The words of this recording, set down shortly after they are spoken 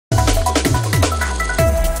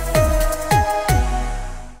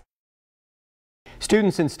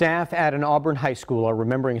Students and staff at an Auburn high school are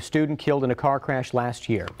remembering a student killed in a car crash last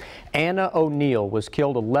year. Anna O'Neill was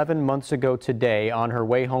killed 11 months ago today on her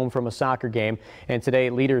way home from a soccer game. And today,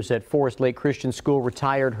 leaders at Forest Lake Christian School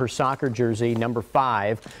retired her soccer jersey, number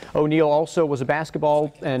 5. O'Neill also was a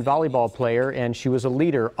basketball and volleyball player, and she was a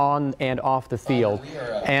leader on and off the field.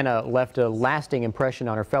 Anna left a lasting impression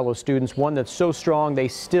on her fellow students, one that's so strong they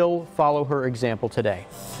still follow her example today.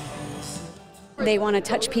 They want to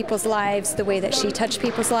touch people's lives the way that she touched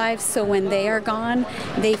people's lives, so when they are gone,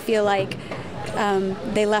 they feel like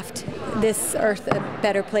they left this earth a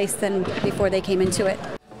better place than before they came into it.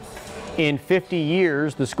 In 50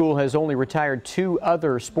 years, the school has only retired 2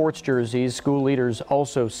 other sports jerseys. School leaders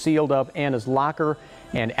also sealed up Anna's locker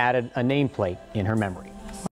and added a nameplate in her memory.